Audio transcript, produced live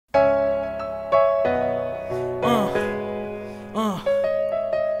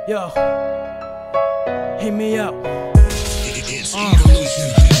Yo, hit me up.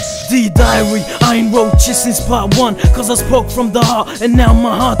 D-Diary, I ain't wrote shit since part 1, cause I spoke from the heart, and now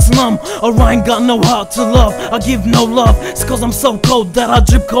my heart's numb. Or I ain't got no heart to love, I give no love. It's cause I'm so cold that I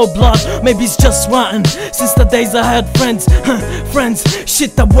drip cold blood. Maybe it's just rotten, since the days I had friends. Friends,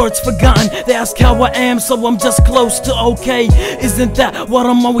 shit that words forgotten. They ask how I am, so I'm just close to okay. Isn't that what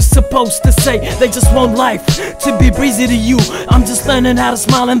I'm always supposed to say? They just want life to be breezy to you. I'm just learning how to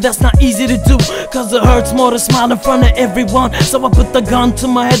smile, and that's not easy to do, cause it hurts more to smile in front of everyone. So I put the gun to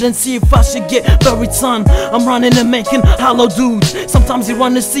my head and see if I should get buried, son. I'm running and making hollow dudes. Sometimes you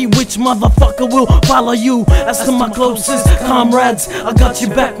run to see which motherfucker will follow you. As to my closest comrades, I got you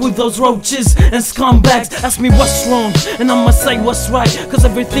back with those roaches and scumbags. Ask me what's wrong, and I'ma say what's right, cause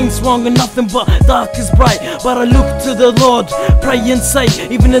everything's wrong and nothing but dark is bright. But I look to the Lord, pray and say,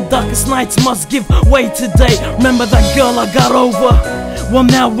 even the darkest nights must give way today. Remember that girl I got over? Well,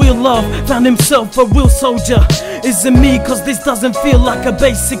 now real love found himself a real soldier. Is it me? Cause this doesn't feel like a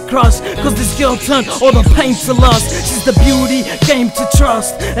basic crush, cause this girl turned all the pain to lust. She's the beauty, game to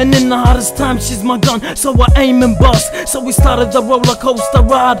trust, and in the hardest times she's my gun, so I aim and bust. So we started the roller coaster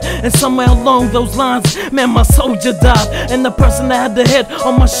ride, and somewhere along those lines, man, my soldier died. And the person that had the head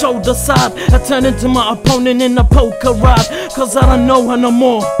on my shoulder side, I turned into my opponent in a poker ride, cause I don't know her no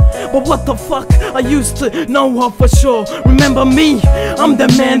more. But what the fuck, I used to know her for sure. Remember me? I'm the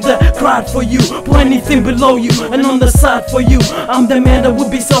man that cried for you, put anything below you and on the side for you. I'm the man that would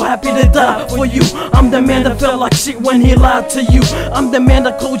be so happy to die for you. I'm the man that felt like shit when he lied to you. I'm the man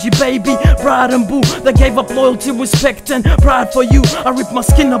that called you baby, bride and boo, that gave up loyalty, respect and pride for you. I ripped my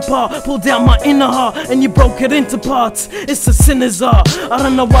skin apart, pulled out my inner heart, and you broke it into parts. It's a sinner's art. I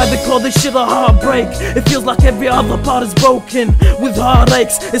don't know why they call this shit a heartbreak. It feels like every other part is broken with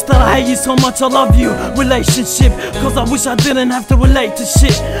heartaches. It's that I hate you so much, I love you relationship, cause I wish I didn't have to relate to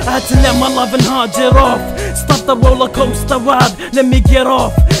shit. I had to let my loving heart jet off. Stop the roller coaster ride, let me get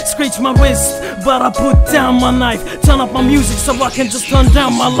off. Screech my wrist, but I put down my knife. Turn up my music so I can just turn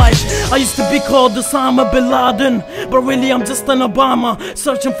down my life. I used to be called Osama Bin Laden, but really I'm just an Obama,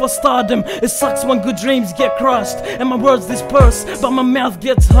 searching for stardom. It sucks when good dreams get crushed, and my words disperse, but my mouth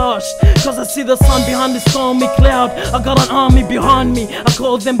gets hushed, cause I see the sun behind this stormy cloud. I got an army behind me, I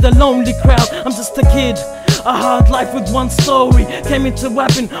call them the lonely crowd. I'm just a kid, a hard life with one story. Came into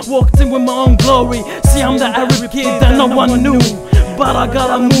rapping, walked in with my own glory. See, I'm the Arab kid that no one knew, but I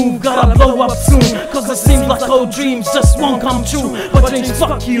gotta move, gotta blow up soon, cause it seems like old dreams just won't come true. But dreams,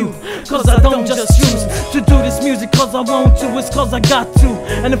 fuck you, cause I don't just choose to do this music cause I want to, it's cause I got to.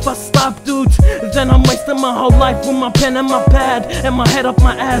 And if I stop, dude, then I'm wasting my whole life with my pen and my pad and my head up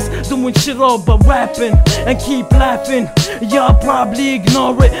my ass, doing shit all but rapping and keep laughing. Y'all probably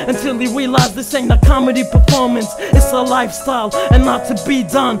ignore it until you realize this ain't a comedy performance, it's a lifestyle and not to be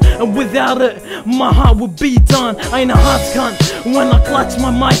done. And without it, my heart would be done. I ain't a hot cunt when I clutch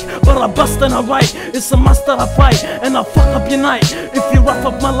my mic, but I bust and I write. It's a must that I fight, and I fuck up your night. If you rough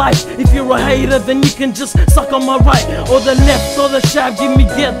up my life, if you're a hater, then you can just suck on my right, or the left, or the shaft. Give me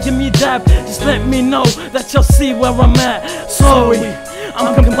get, give me dab. Just let me know that you'll see where I'm at. Sorry,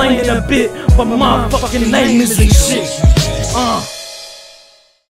 I'm complaining a bit, but my fucking name isn't shit.